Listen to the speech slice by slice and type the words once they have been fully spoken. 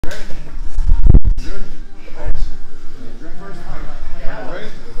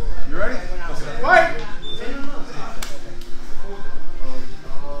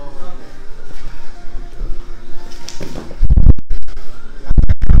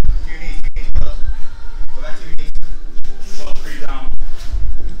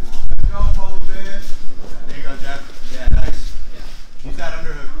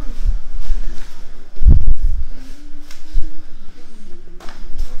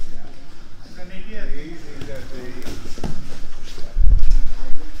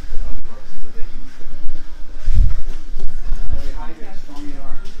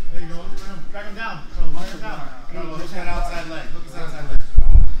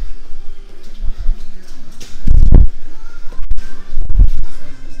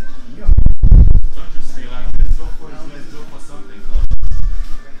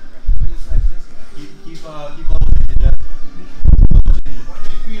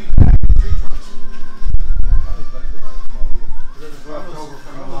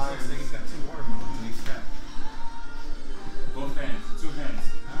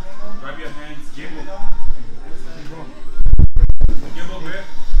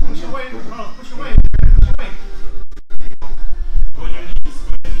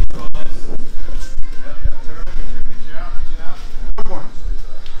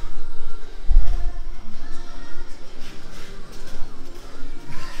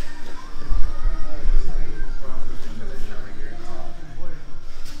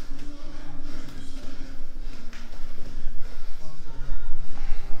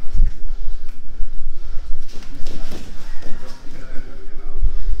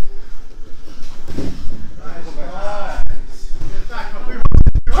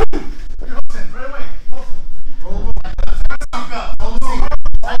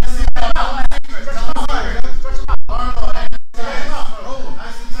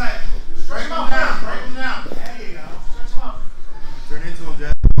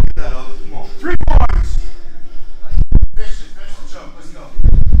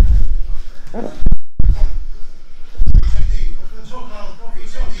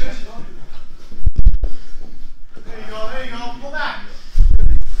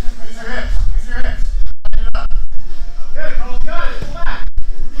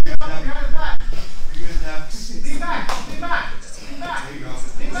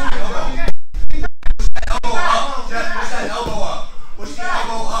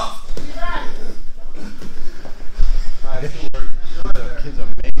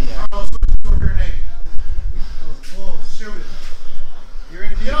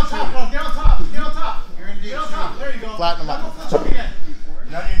Flatten him up.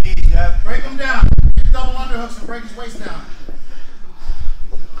 And on your knees, Jeff. Break him down. Get double underhooks and break his waist down.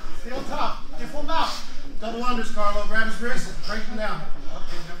 Stay on top. Get full mount. Double unders, Carlo. Grab his wrist. Break him down.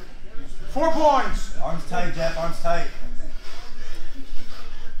 4 points. Arms tight, Jeff. Arms tight.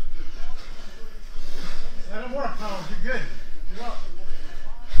 Let him work, Carlo. You're good. You're up.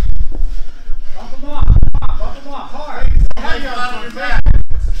 Bump him off. Bump him off. Hard. Stay heavy on your back.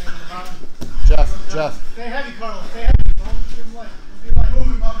 Jeff. Stay heavy, Carlo. Stay heavy. Don't give him light. Don't be light.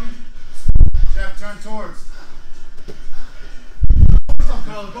 Moving, puppy. Jeff, turn towards. Go for some,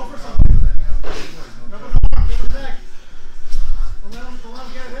 Carlo. Go for some. Grab his arm. Grab his neck. Don't let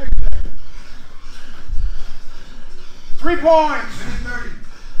him get it there. 3 points. 30.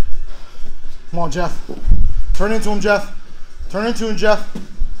 Come on, Jeff. Turn into him, Jeff. Turn into him, Jeff.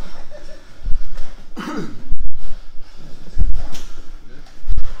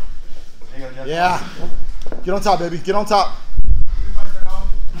 Yeah. Get on top, baby. Get on top.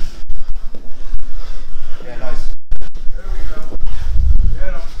 Yeah, nice. There we go.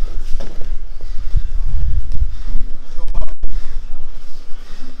 Get him.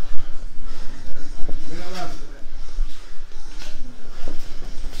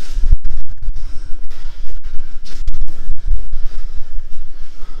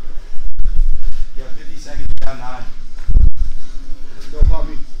 You have 50 seconds down 9. Go,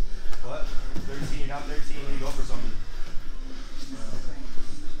 puppy. What? 13, you're not 13, you go for something.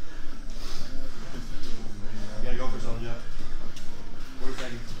 You gotta go for something, Jeff. 40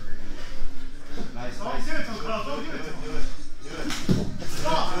 seconds. Nice, Don't nice. do it to him, Carl. Don't do it to him. Do it.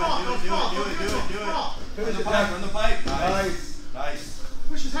 Stop, stop, Do it. Run the pipe. Nice. Nice.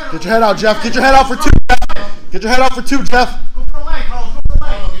 Push his head out. Get your head out, Jeff. Get your head out for 2, Jeff. Get your head out for 2, Jeff. Go for a leg, Carl. Go for a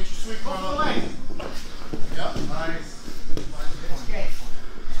leg. Get your sweet Go for a leg. Yep. Nice.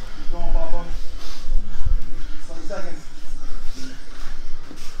 Keep going, Papa. 20 seconds.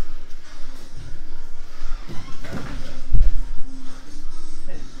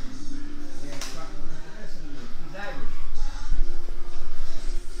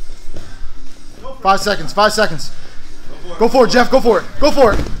 5 seconds. 5 seconds. Go for it, Jeff. Go for it. Go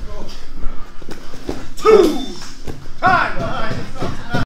for it. 2. Time.